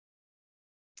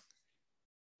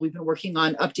We've been working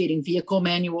on updating vehicle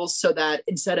manuals so that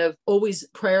instead of always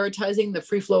prioritizing the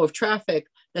free flow of traffic,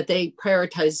 that they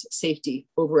prioritize safety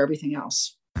over everything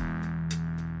else.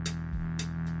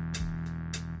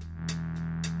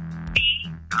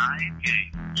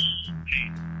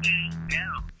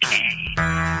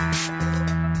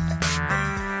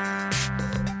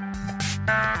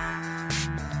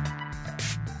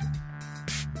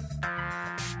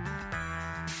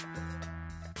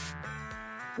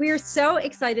 We are so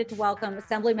excited to welcome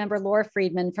Assemblymember Laura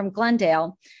Friedman from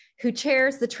Glendale, who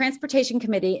chairs the Transportation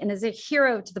Committee and is a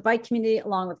hero to the bike community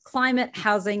along with climate,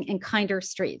 housing, and kinder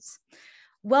streets.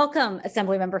 Welcome,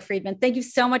 Assemblymember Friedman. Thank you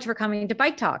so much for coming to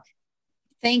Bike Talk.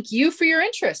 Thank you for your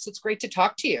interest. It's great to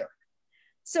talk to you.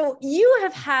 So you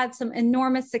have had some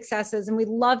enormous successes, and we'd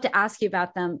love to ask you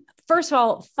about them. First of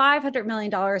all, $500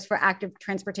 million for active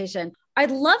transportation.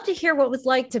 I'd love to hear what it was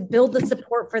like to build the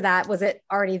support for that. Was it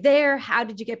already there? How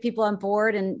did you get people on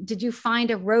board? And did you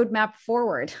find a roadmap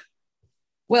forward?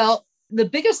 Well, the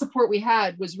biggest support we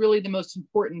had was really the most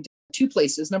important two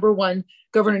places. Number one,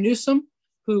 Governor Newsom,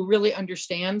 who really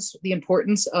understands the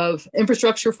importance of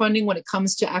infrastructure funding when it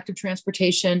comes to active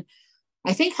transportation.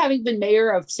 I think having been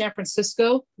mayor of San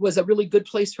Francisco was a really good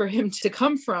place for him to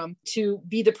come from, to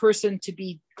be the person to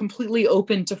be completely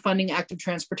open to funding active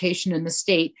transportation in the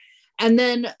state. And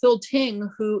then Phil Ting,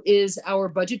 who is our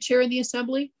budget chair in the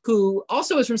Assembly, who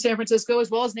also is from San Francisco, as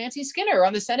well as Nancy Skinner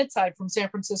on the Senate side from San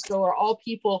Francisco, are all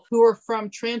people who are from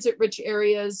transit-rich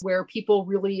areas where people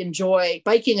really enjoy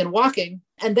biking and walking.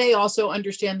 And they also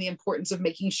understand the importance of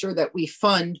making sure that we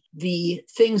fund the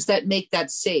things that make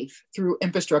that safe through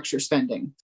infrastructure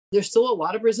spending. There's still a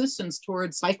lot of resistance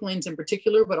towards bike lanes in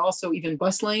particular, but also even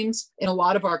bus lanes in a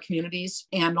lot of our communities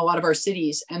and a lot of our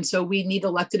cities. And so we need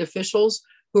elected officials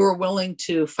who are willing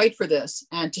to fight for this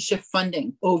and to shift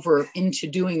funding over into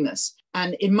doing this.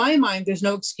 And in my mind, there's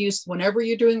no excuse whenever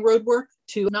you're doing road work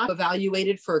to not evaluate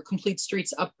it for complete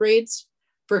streets upgrades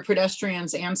for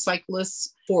pedestrians and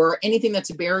cyclists, for anything that's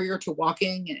a barrier to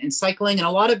walking and cycling. And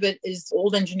a lot of it is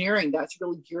old engineering that's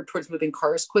really geared towards moving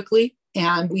cars quickly.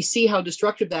 And we see how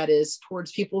destructive that is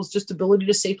towards people's just ability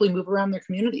to safely move around their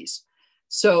communities.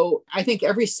 So I think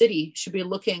every city should be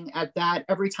looking at that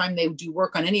every time they do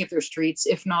work on any of their streets,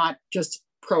 if not just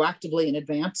proactively in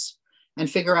advance, and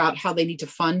figure out how they need to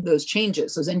fund those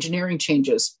changes, those engineering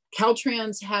changes.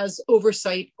 Caltrans has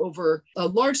oversight over a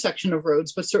large section of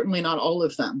roads, but certainly not all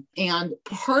of them. And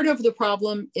part of the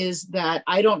problem is that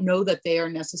I don't know that they are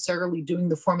necessarily doing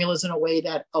the formulas in a way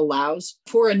that allows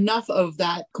for enough of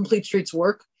that complete streets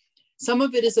work. Some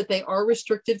of it is that they are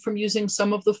restricted from using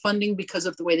some of the funding because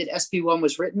of the way that SB1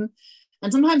 was written.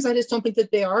 And sometimes I just don't think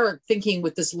that they are thinking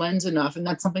with this lens enough. And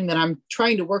that's something that I'm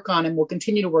trying to work on and will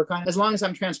continue to work on as long as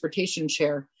I'm transportation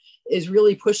chair, is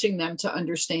really pushing them to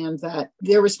understand that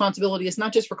their responsibility is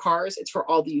not just for cars, it's for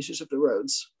all the users of the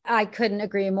roads. I couldn't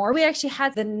agree more. We actually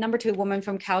had the number 2 woman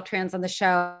from Caltrans on the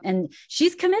show, and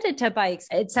she's committed to bikes.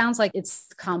 It sounds like it's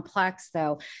complex,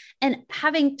 though. And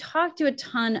having talked to a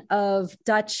ton of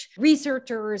Dutch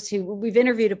researchers who we've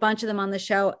interviewed a bunch of them on the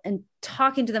show and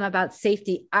talking to them about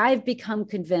safety, I've become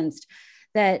convinced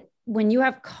that when you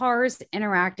have cars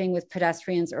interacting with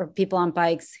pedestrians or people on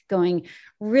bikes going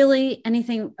really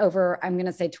anything over, I'm going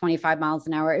to say 25 miles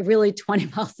an hour, really 20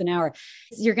 miles an hour,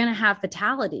 you're going to have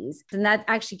fatalities. And that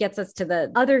actually gets us to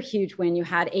the other huge win you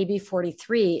had, AB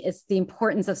 43, is the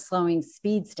importance of slowing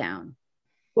speeds down.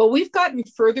 Well, we've gotten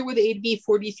further with AB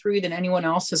 43 than anyone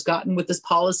else has gotten with this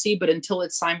policy, but until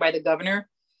it's signed by the governor,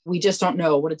 we just don't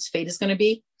know what its fate is going to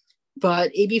be.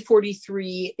 But AB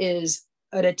 43 is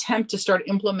an attempt to start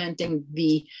implementing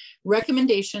the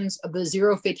recommendations of the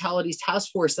Zero Fatalities Task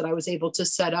Force that I was able to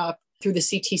set up through the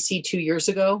CTC 2 years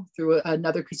ago, through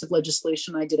another piece of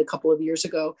legislation I did a couple of years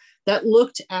ago, that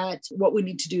looked at what we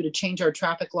need to do to change our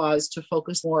traffic laws to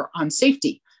focus more on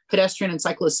safety, pedestrian and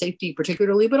cyclist safety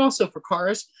particularly, but also for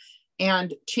cars.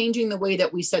 And changing the way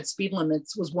that we set speed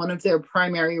limits was one of their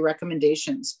primary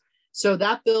recommendations. So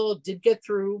that bill did get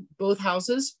through both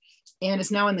houses and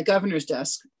is now in the governor's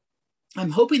desk.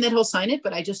 I'm hoping that he'll sign it,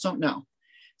 but I just don't know.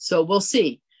 So we'll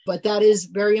see. But that is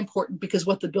very important because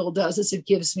what the bill does is it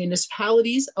gives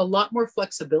municipalities a lot more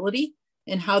flexibility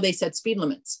in how they set speed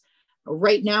limits.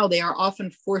 Right now, they are often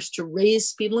forced to raise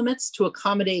speed limits to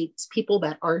accommodate people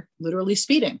that are literally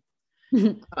speeding.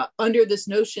 Under this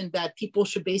notion that people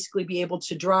should basically be able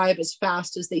to drive as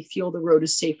fast as they feel the road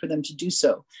is safe for them to do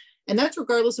so. And that's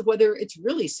regardless of whether it's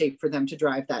really safe for them to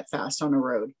drive that fast on a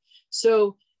road.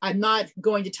 So I'm not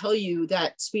going to tell you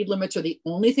that speed limits are the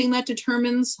only thing that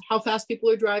determines how fast people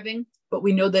are driving, but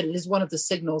we know that it is one of the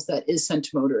signals that is sent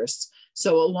to motorists.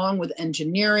 So along with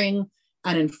engineering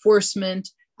and enforcement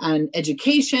and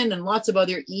education and lots of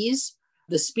other E's,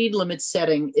 the speed limit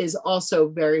setting is also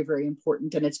very, very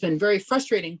important. And it's been very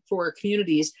frustrating for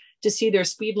communities to see their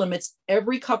speed limits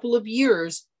every couple of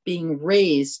years being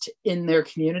raised in their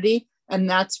community. And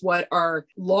that's what our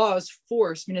laws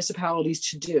force municipalities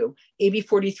to do. AB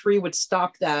 43 would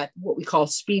stop that, what we call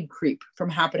speed creep, from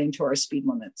happening to our speed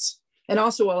limits, and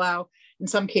also allow, in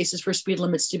some cases, for speed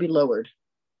limits to be lowered.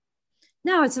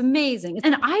 No, it's amazing.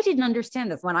 And I didn't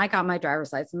understand this when I got my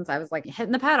driver's license. I was like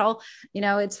hitting the pedal.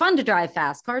 It's fun to drive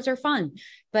fast. Cars are fun.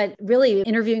 But really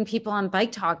interviewing people on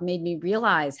Bike Talk made me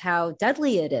realize how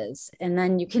deadly it is. And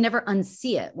then you can never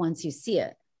unsee it once you see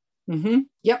it. Mm-hmm.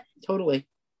 Yep, totally.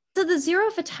 So the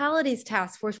Zero Fatalities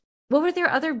Task Force, what were their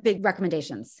other big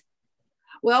recommendations?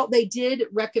 Well, they did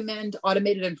recommend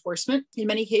automated enforcement in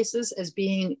many cases as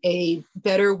being a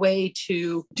better way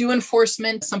to do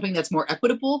enforcement, something that's more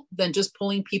equitable than just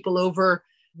pulling people over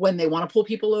when they want to pull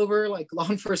people over, like law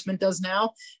enforcement does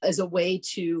now, as a way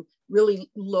to really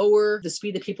lower the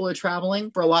speed that people are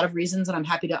traveling for a lot of reasons. And I'm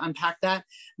happy to unpack that.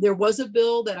 There was a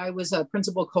bill that I was a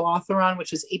principal co-author on,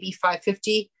 which was AB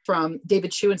 550 from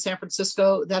David Chu in San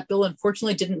Francisco. That bill,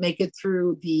 unfortunately, didn't make it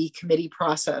through the committee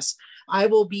process. I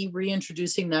will be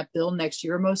reintroducing that bill next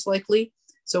year, most likely.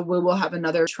 So we will have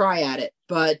another try at it.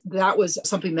 But that was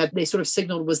something that they sort of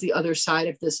signaled was the other side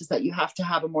of this, is that you have to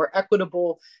have a more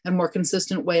equitable and more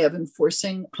consistent way of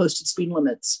enforcing posted speed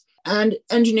limits. And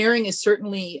engineering is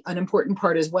certainly an important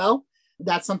part as well.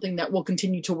 That's something that we'll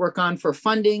continue to work on for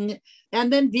funding.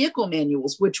 And then vehicle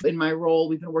manuals, which in my role,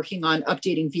 we've been working on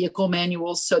updating vehicle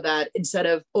manuals so that instead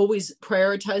of always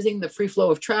prioritizing the free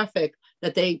flow of traffic,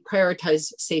 that they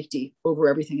prioritize safety over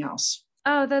everything else.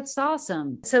 Oh, that's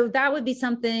awesome. So that would be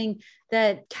something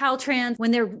that Caltrans,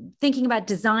 when they're thinking about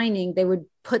designing, they would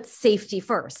put safety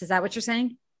first. Is that what you're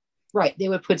saying? Right. They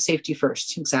would put safety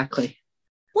first. Exactly.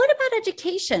 What about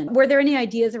education? Were there any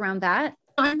ideas around that?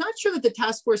 I'm not sure that the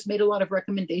task force made a lot of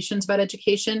recommendations about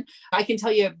education. I can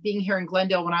tell you, being here in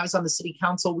Glendale, when I was on the city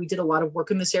council, we did a lot of work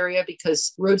in this area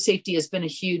because road safety has been a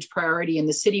huge priority in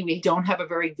the city. We don't have a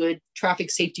very good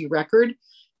traffic safety record.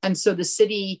 And so the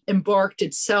city embarked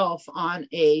itself on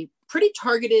a pretty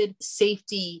targeted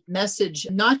safety message,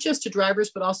 not just to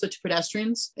drivers, but also to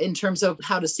pedestrians in terms of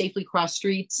how to safely cross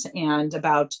streets and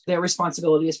about their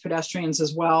responsibility as pedestrians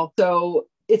as well. So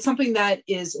it's something that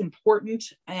is important.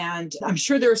 And I'm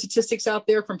sure there are statistics out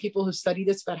there from people who study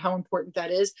this about how important that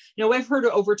is. I've heard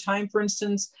over time, for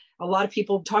instance, a lot of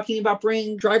people talking about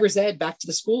bringing driver's ed back to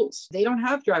the schools. They don't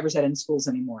have driver's ed in schools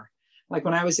anymore, like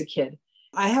when I was a kid.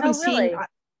 I haven't seen...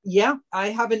 Yeah, I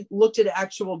haven't looked at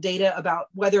actual data about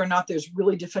whether or not there's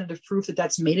really definitive proof that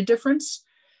that's made a difference.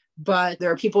 But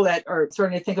there are people that are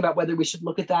starting to think about whether we should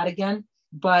look at that again.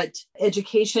 But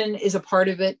education is a part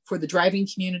of it for the driving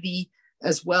community,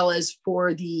 as well as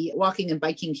for the walking and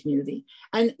biking community.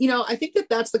 And, I think that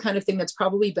that's the kind of thing that's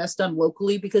probably best done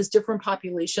locally because different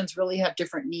populations really have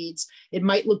different needs. It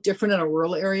might look different in a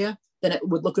rural area than it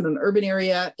would look in an urban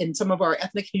area. In some of our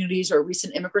ethnic communities or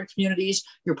recent immigrant communities,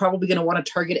 you're probably going to want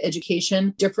to target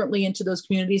education differently into those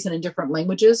communities and in different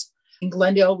languages. In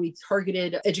Glendale, we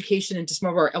targeted education into some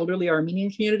of our elderly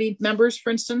Armenian community members, for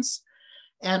instance,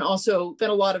 and also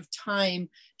spent a lot of time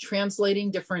translating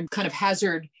different kind of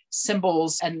hazard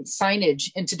symbols and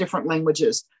signage into different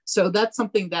languages. So that's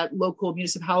something that local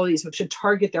municipalities should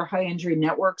target their high injury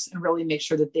networks and really make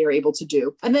sure that they are able to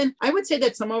do. And then I would say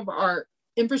that some of our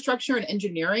infrastructure and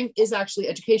engineering is actually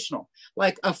educational,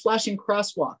 like a flashing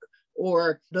crosswalk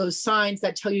or those signs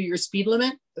that tell you your speed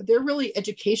limit. They're really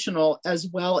educational as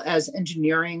well as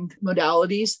engineering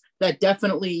modalities that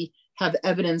definitely have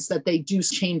evidence that they do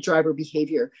change driver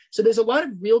behavior. So there's a lot of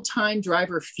real-time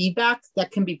driver feedback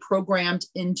that can be programmed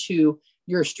into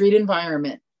your street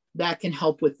environment that can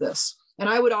help with this. And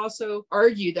I would also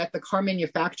argue that the car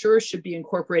manufacturers should be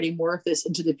incorporating more of this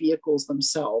into the vehicles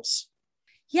themselves.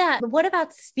 Yeah. But what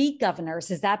about speed governors?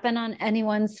 Has that been on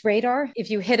anyone's radar? If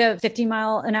you hit a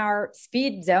 50-mile-an-hour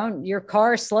speed zone, your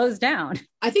car slows down.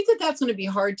 I think that that's going to be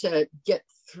hard to get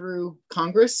through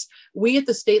Congress. We at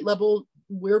the state level,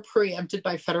 we're preempted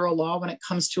by federal law when it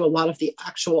comes to a lot of the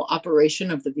actual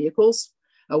operation of the vehicles.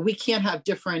 We can't have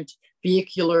different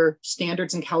vehicular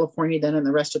standards in California than in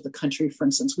the rest of the country, for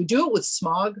instance. We do it with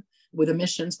smog, with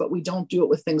emissions, but we don't do it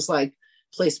with things like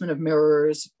placement of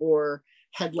mirrors or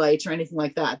headlights or anything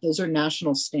like that. Those are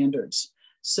national standards.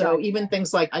 So even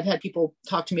things like, I've had people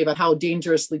talk to me about how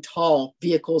dangerously tall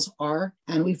vehicles are.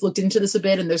 And we've looked into this a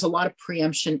bit, and there's a lot of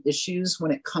preemption issues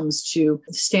when it comes to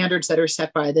standards that are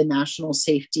set by the national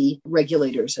safety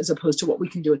regulators, as opposed to what we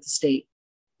can do at the state.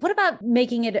 What about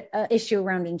making it an issue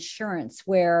around insurance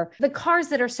where the cars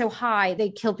that are so high,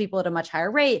 they kill people at a much higher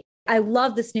rate? I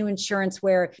love this new insurance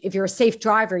where if you're a safe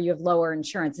driver, you have lower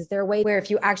insurance. Is there a way where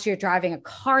if you actually are driving a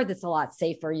car that's a lot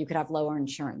safer, you could have lower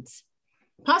insurance?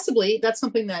 Possibly. That's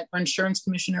something that our insurance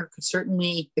commissioner could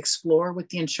certainly explore with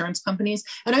the insurance companies.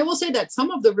 And I will say that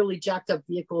some of the really jacked up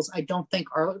vehicles, I don't think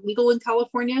are legal in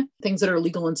California, things that are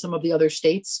legal in some of the other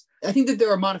states. I think that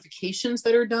there are modifications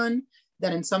that are done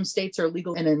that in some states are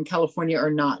legal and in California are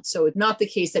not. So it's not the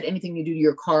case that anything you do to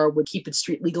your car would keep it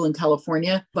street legal in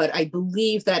California. But I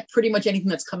believe that pretty much anything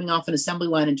that's coming off an assembly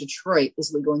line in Detroit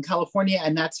is legal in California,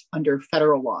 and that's under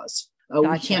federal laws. Gotcha.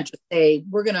 We can't just say,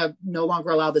 we're going to no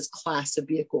longer allow this class of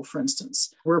vehicle, for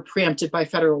instance. We're preempted by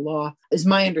federal law, is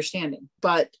my understanding.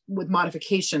 But with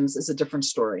modifications is a different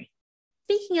story.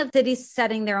 Speaking of cities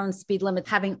setting their own speed limit,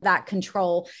 having that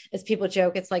control, as people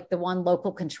joke, it's like the one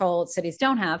local control cities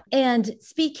don't have. And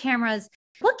speed cameras,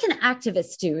 what can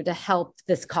activists do to help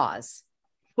this cause?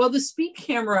 Well, the speed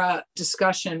camera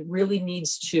discussion really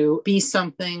needs to be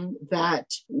something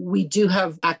that we do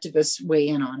have activists weigh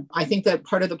in on. I think that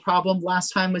part of the problem last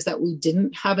time was that we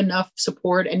didn't have enough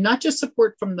support, and not just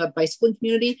support from the bicycling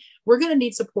community. We're going to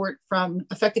need support from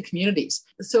affected communities.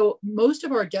 So most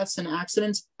of our deaths and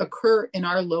accidents occur in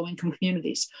our low-income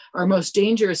communities. Our most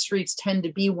dangerous streets tend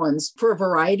to be ones for a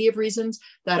variety of reasons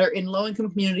that are in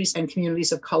low-income communities and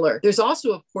communities of color. There's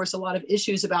also, of course, a lot of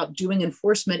issues about doing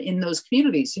enforcement in those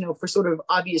communities, for sort of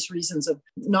obvious reasons of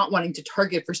not wanting to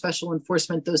target for special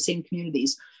enforcement those same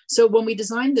communities. So when we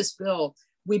designed this bill,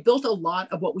 we built a lot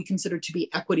of what we consider to be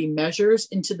equity measures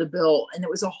into the bill. And it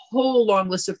was a whole long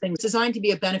list of things designed to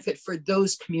be a benefit for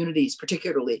those communities,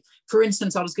 particularly. For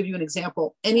instance, I'll just give you an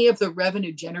example. Any of the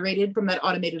revenue generated from that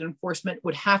automated enforcement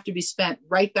would have to be spent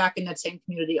right back in that same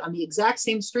community on the exact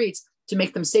same streets to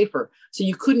make them safer. So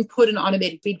you couldn't put an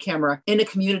automated speed camera in a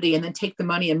community and then take the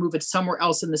money and move it somewhere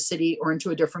else in the city or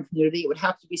into a different community. It would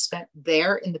have to be spent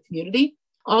there in the community.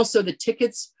 Also, the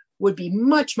tickets would be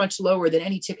much, much lower than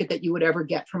any ticket that you would ever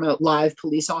get from a live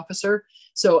police officer.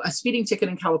 So a speeding ticket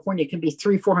in California can be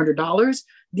 $300-$400.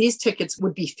 These tickets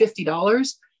would be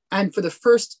 $50. And for the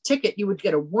first ticket, you would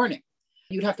get a warning.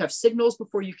 You'd have to have signals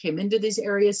before you came into these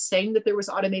areas saying that there was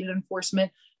automated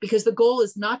enforcement, because the goal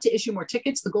is not to issue more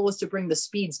tickets. The goal is to bring the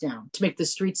speeds down, to make the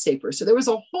streets safer. So there was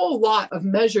a whole lot of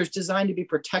measures designed to be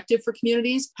protective for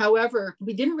communities. However,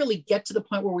 we didn't really get to the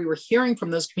point where we were hearing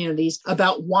from those communities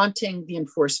about wanting the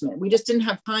enforcement. We just didn't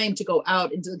have time to go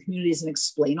out into the communities and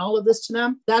explain all of this to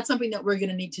them. That's something that we're going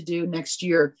to need to do next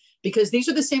year, because these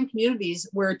are the same communities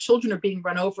where children are being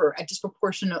run over at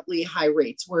disproportionately high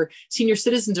rates, where senior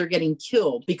citizens are getting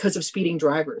killed because of speeding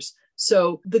drivers.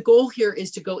 So the goal here is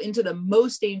to go into the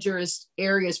most dangerous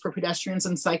areas for pedestrians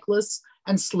and cyclists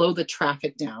and slow the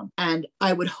traffic down. And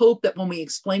I would hope that when we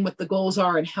explain what the goals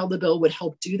are and how the bill would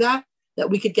help do that, that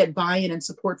we could get buy-in and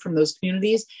support from those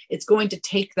communities. It's going to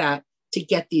take that to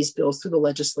get these bills through the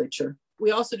legislature. We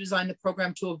also designed the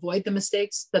program to avoid the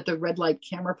mistakes that the red light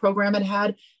camera program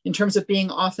had in terms of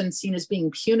being often seen as being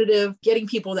punitive, getting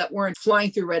people that weren't flying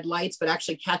through red lights, but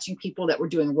actually catching people that were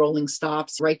doing rolling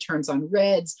stops, right turns on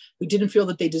reds, who didn't feel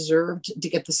that they deserved to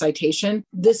get the citation.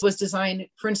 This was designed,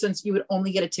 for instance, you would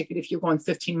only get a ticket if you're going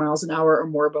 15 miles an hour or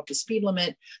more above the speed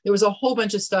limit. There was a whole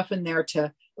bunch of stuff in there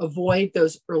to avoid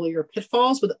those earlier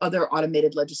pitfalls with other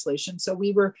automated legislation. So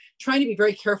we were trying to be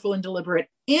very careful and deliberate.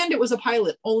 And it was a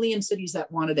pilot only in cities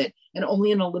that wanted it and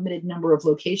only in a limited number of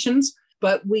locations.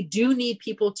 But we do need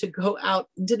people to go out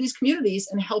into these communities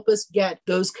and help us get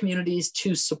those communities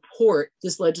to support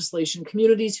this legislation.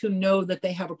 Communities who know that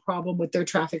they have a problem with their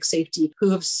traffic safety, who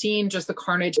have seen just the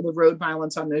carnage of the road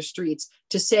violence on their streets,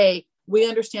 to say, we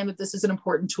understand that this is an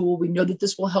important tool. We know that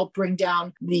this will help bring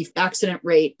down the accident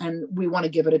rate, and we want to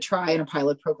give it a try in a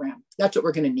pilot program. That's what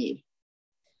we're going to need.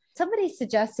 Somebody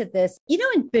suggested this,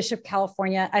 in Bishop,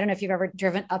 California, I don't know if you've ever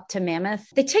driven up to Mammoth,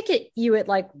 they ticket you at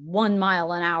like 1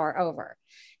 mile an hour over.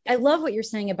 I love what you're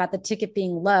saying about the ticket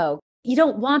being low. You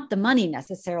don't want the money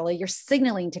necessarily. You're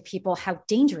signaling to people how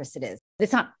dangerous it is.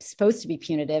 It's not supposed to be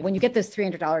punitive. When you get those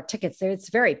 $300 tickets there, it's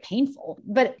very painful,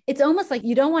 but it's almost like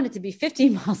you don't want it to be 50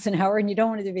 miles an hour and you don't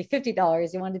want it to be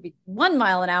 $50. You want it to be 1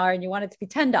 mile an hour and you want it to be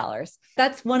 $10.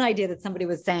 That's one idea that somebody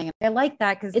was saying. I like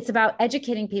that because it's about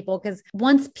educating people, because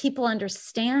once people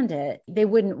understand it, they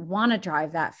wouldn't want to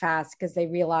drive that fast because they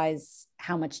realize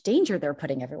how much danger they're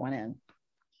putting everyone in.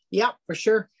 Yeah, for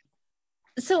sure.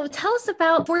 So tell us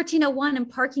about 1401 and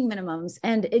parking minimums.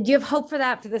 And do you have hope for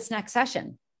that for this next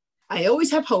session? I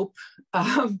always have hope,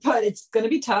 but it's going to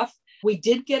be tough. We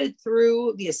did get it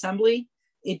through the assembly.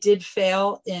 It did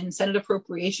fail in Senate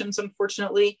appropriations,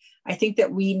 unfortunately. I think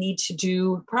that we need to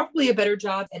do probably a better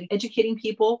job at educating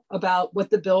people about what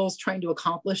the bill is trying to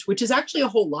accomplish, which is actually a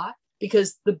whole lot,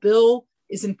 because the bill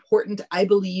is important, I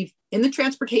believe, in the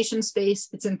transportation space.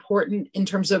 It's important in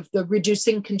terms of the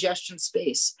reducing congestion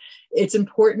space. It's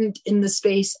important in the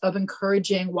space of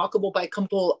encouraging walkable,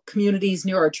 bikeable communities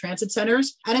near our transit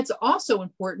centers. And it's also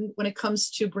important when it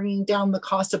comes to bringing down the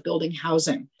cost of building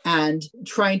housing and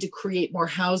trying to create more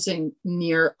housing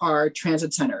near our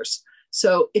transit centers.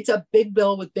 So it's a big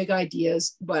bill with big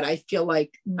ideas, but I feel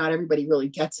like not everybody really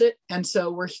gets it. And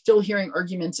so we're still hearing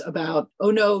arguments about,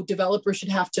 oh no, developers should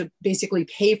have to basically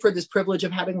pay for this privilege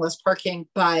of having less parking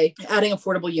by adding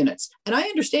affordable units. And I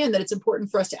understand that it's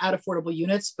important for us to add affordable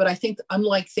units, but I think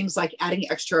unlike things like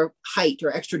adding extra height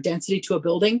or extra density to a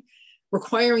building,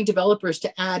 requiring developers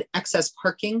to add excess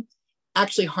parking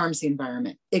actually harms the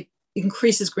environment. It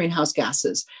increases greenhouse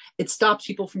gases. It stops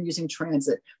people from using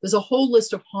transit. There's a whole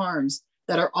list of harms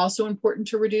that are also important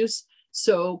to reduce.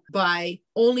 So by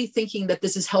only thinking that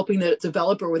this is helping the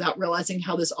developer without realizing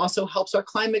how this also helps our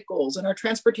climate goals and our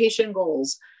transportation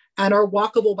goals and our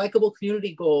walkable, bikeable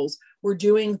community goals, we're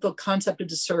doing the concept a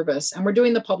disservice and we're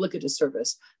doing the public a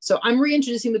disservice. So I'm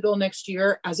reintroducing the bill next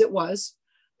year as it was,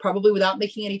 probably without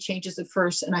making any changes at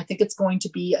first. And I think it's going to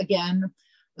be, again,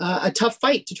 a tough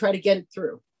fight to try to get it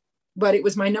through. But it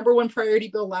was my number one priority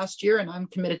bill last year, and I'm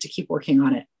committed to keep working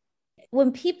on it.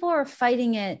 When people are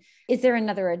fighting it, is there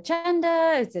another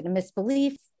agenda? Is it a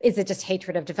misbelief? Is it just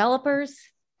hatred of developers?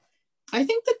 I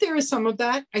think that there is some of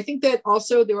that. I think that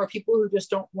also there are people who just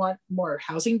don't want more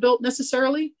housing built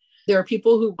necessarily. There are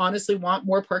people who honestly want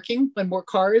more parking and more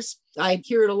cars. I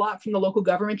hear it a lot from the local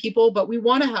government people, but we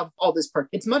want to have all this park.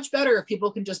 It's much better if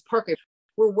people can just park it.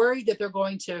 We're worried that they're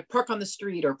going to park on the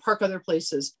street or park other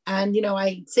places. And,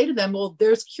 I say to them, well,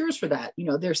 there's cures for that.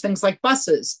 There's things like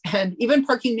buses and even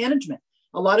parking management.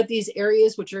 A lot of these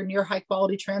areas which are near high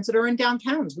quality transit are in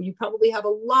downtowns where you probably have a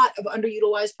lot of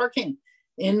underutilized parking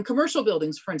in commercial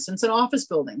buildings, for instance, and office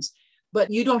buildings.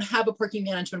 But you don't have a parking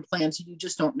management plan, so you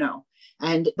just don't know.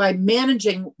 And by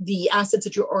managing the assets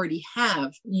that you already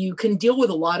have, you can deal with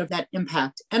a lot of that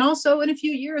impact. And also in a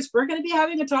few years, we're going to be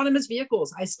having autonomous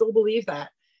vehicles. I still believe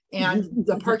that. And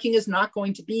the parking is not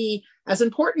going to be as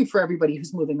important for everybody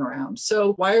who's moving around.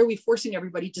 So why are we forcing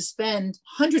everybody to spend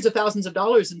hundreds of thousands of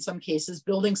dollars in some cases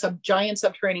building some giant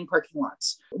subterranean parking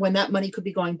lots when that money could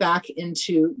be going back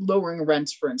into lowering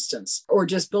rents, for instance, or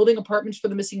just building apartments for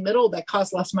the missing middle that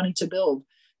cost less money to build?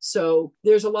 So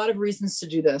there's a lot of reasons to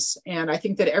do this. And I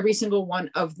think that every single one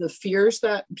of the fears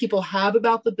that people have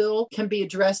about the bill can be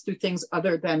addressed through things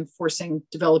other than forcing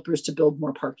developers to build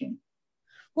more parking.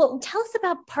 Well, tell us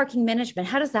about parking management.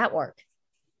 How does that work?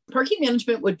 Parking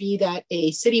management would be that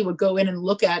a city would go in and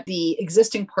look at the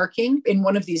existing parking in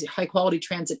one of these high quality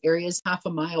transit areas, half a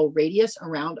mile radius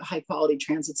around a high quality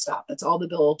transit stop. That's all the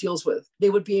bill deals with. They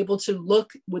would be able to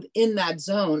look within that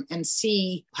zone and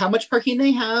see how much parking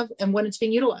they have and when it's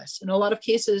being utilized. In a lot of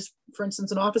cases, for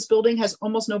instance, an office building has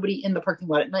almost nobody in the parking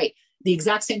lot at night, the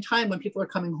exact same time when people are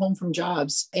coming home from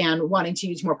jobs and wanting to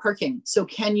use more parking. So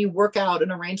can you work out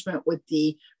an arrangement with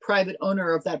the private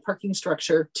owner of that parking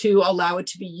structure to allow it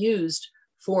to be used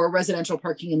for residential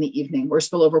parking in the evening or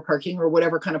spillover parking or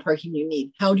whatever kind of parking you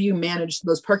need? How do you manage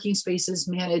those parking spaces,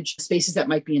 manage spaces that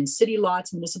might be in city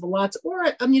lots, municipal lots,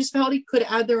 or a municipality could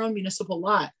add their own municipal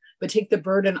lot, but take the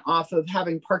burden off of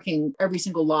having parking. Every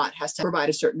single lot has to provide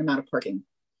a certain amount of parking.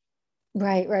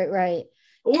 Right.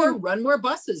 Or run more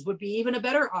buses would be even a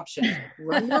better option.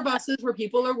 Run more buses where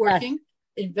people are working,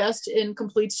 invest in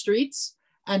complete streets,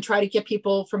 and try to get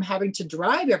people from having to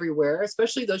drive everywhere,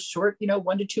 especially those short,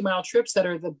 1 to 2 mile trips that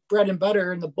are the bread and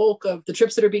butter and the bulk of the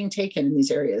trips that are being taken in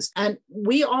these areas. And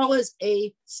we all as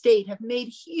a state have made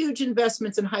huge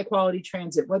investments in high quality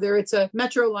transit, whether it's a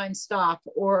metro line stop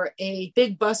or a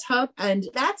big bus hub. And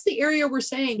that's the area we're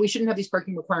saying we shouldn't have these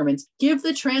parking requirements. Give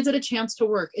the transit a chance to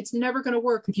work. It's never going to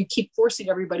work if you keep forcing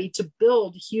everybody to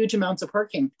build huge amounts of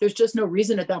parking. There's just no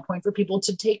reason at that point for people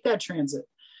to take that transit,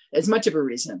 as much of a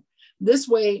reason. This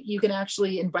way, you can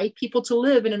actually invite people to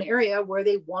live in an area where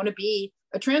they want to be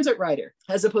a transit rider,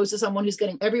 as opposed to someone who's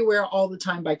getting everywhere all the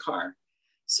time by car.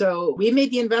 So we made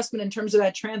the investment in terms of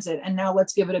that transit, and now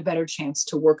let's give it a better chance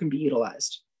to work and be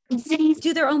utilized. Cities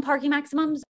do their own parking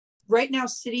maximums? Right now,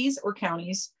 cities or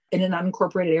counties in an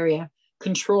unincorporated area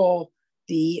control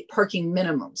the parking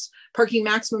minimums. Parking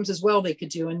maximums as well they could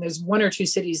do, and there's 1 or 2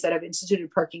 cities that have instituted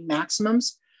parking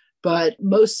maximums. But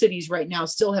most cities right now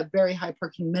still have very high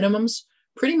parking minimums,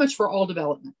 pretty much for all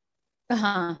development.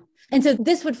 And so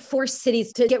this would force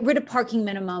cities to get rid of parking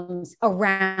minimums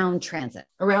around transit.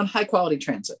 Around high quality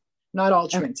transit. not all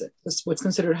transit. That's what's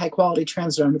considered high quality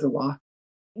transit under the law.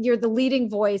 You're the leading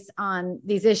voice on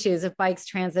these issues of bikes,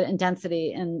 transit, and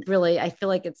density. And really, I feel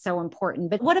like it's so important.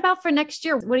 But what about for next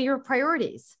year? What are your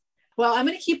priorities? Well, I'm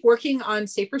going to keep working on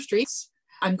safer streets.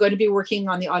 I'm going to be working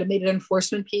on the automated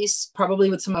enforcement piece, probably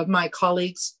with some of my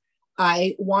colleagues.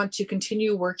 I want to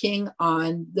continue working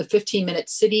on the 15-minute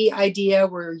city idea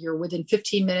where you're within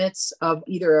 15 minutes of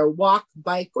either a walk,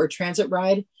 bike, or transit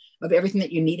ride of everything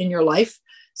that you need in your life.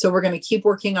 So we're going to keep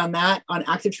working on that, on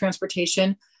active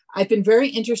transportation. I've been very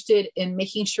interested in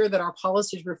making sure that our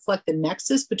policies reflect the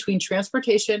nexus between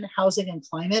transportation, housing, and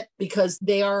climate, because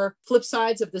they are flip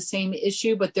sides of the same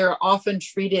issue, but they're often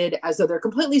treated as though they're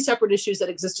completely separate issues that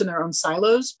exist in their own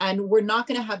silos. And we're not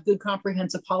going to have good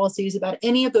comprehensive policies about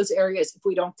any of those areas if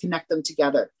we don't connect them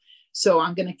together. So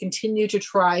I'm going to continue to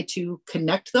try to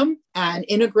connect them and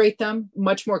integrate them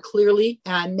much more clearly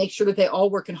and make sure that they all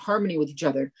work in harmony with each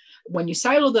other. When you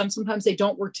silo them, sometimes they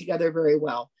don't work together very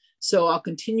well. So I'll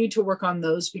continue to work on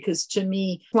those because to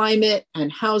me, climate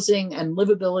and housing and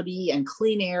livability and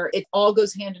clean air, it all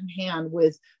goes hand in hand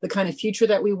with the kind of future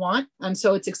that we want. And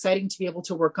so it's exciting to be able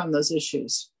to work on those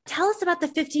issues. Tell us about the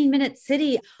 15-minute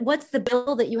city. What's the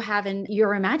bill that you have in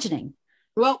your imagining?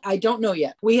 Well, I don't know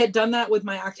yet. We had done that with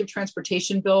my active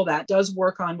transportation bill that does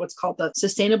work on what's called the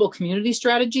sustainable community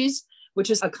strategies,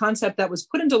 which is a concept that was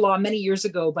put into law many years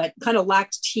ago, but kind of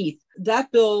lacked teeth.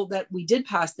 That bill that we did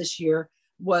pass this year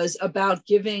was about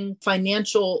giving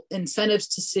financial incentives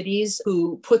to cities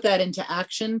who put that into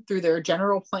action through their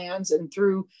general plans and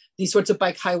through these sorts of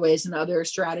bike highways and other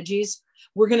strategies.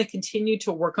 We're going to continue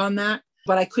to work on that,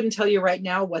 but I couldn't tell you right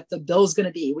now what the bill is going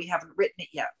to be. We haven't written it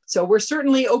yet. So we're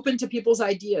certainly open to people's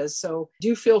ideas. So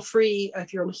do feel free,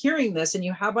 if you're hearing this and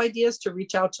you have ideas, to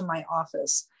reach out to my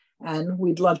office. And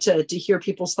we'd love to hear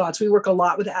people's thoughts. We work a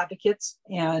lot with advocates,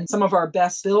 and some of our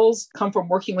best bills come from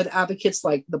working with advocates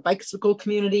like the bicycle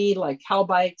community, like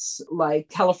CalBikes, like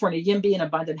California YIMBY and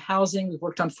Abundant Housing. We've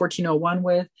worked on 1401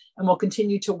 with, and we'll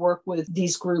continue to work with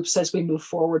these groups as we move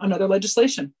forward on other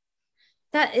legislation.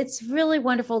 That it's really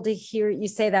wonderful to hear you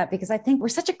say that, because I think we're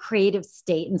such a creative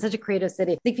state and such a creative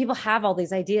city. I think people have all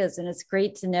these ideas, and it's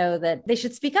great to know that they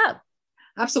should speak up.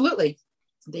 Absolutely.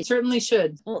 They certainly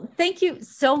should. Well, thank you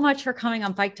so much for coming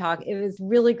on Bike Talk. It was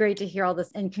really great to hear all this,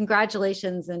 and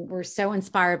congratulations. And we're so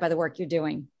inspired by the work you're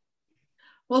doing.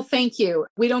 Well, thank you.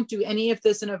 We don't do any of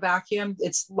this in a vacuum.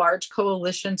 It's large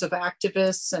coalitions of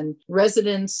activists and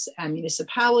residents and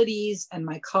municipalities and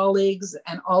my colleagues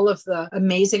and all of the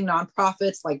amazing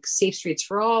nonprofits like Safe Streets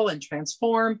for All and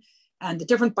Transform and the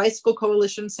different bicycle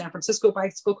coalitions, San Francisco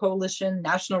Bicycle Coalition,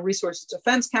 National Resources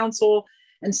Defense Council,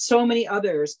 and so many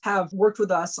others have worked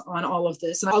with us on all of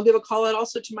this. And I'll give a call out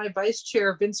also to my vice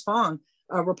chair, Vince Fong,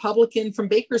 a Republican from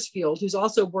Bakersfield, who's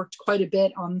also worked quite a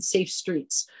bit on safe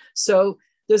streets. So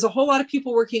there's a whole lot of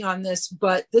people working on this,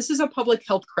 but this is a public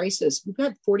health crisis. We've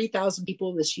had 40,000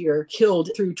 people this year killed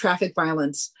through traffic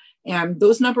violence. And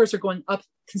those numbers are going up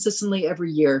consistently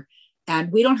every year.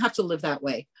 And we don't have to live that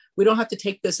way. We don't have to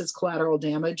take this as collateral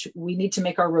damage. We need to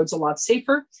make our roads a lot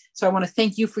safer. So I want to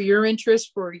thank you for your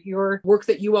interest, for your work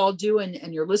that you all do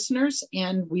and your listeners.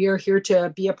 And we are here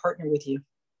to be a partner with you.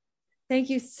 Thank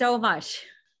you so much.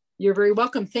 You're very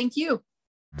welcome. Thank you.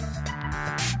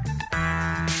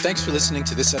 Thanks for listening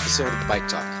to this episode of Bike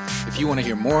Talk. If you want to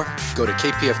hear more, go to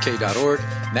kpfk.org,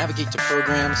 navigate to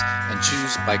programs, and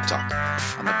choose Bike Talk.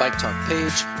 On the Bike Talk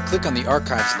page, click on the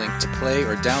archives link to play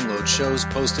or download shows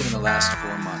posted in the last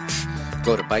 4 months.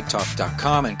 Go to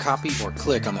biketalk.com and copy or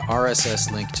click on the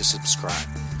RSS link to subscribe.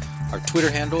 Our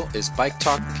Twitter handle is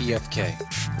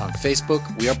BikeTalkPFK. On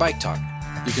Facebook, we are Bike Talk.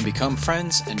 You can become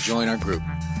friends and join our group.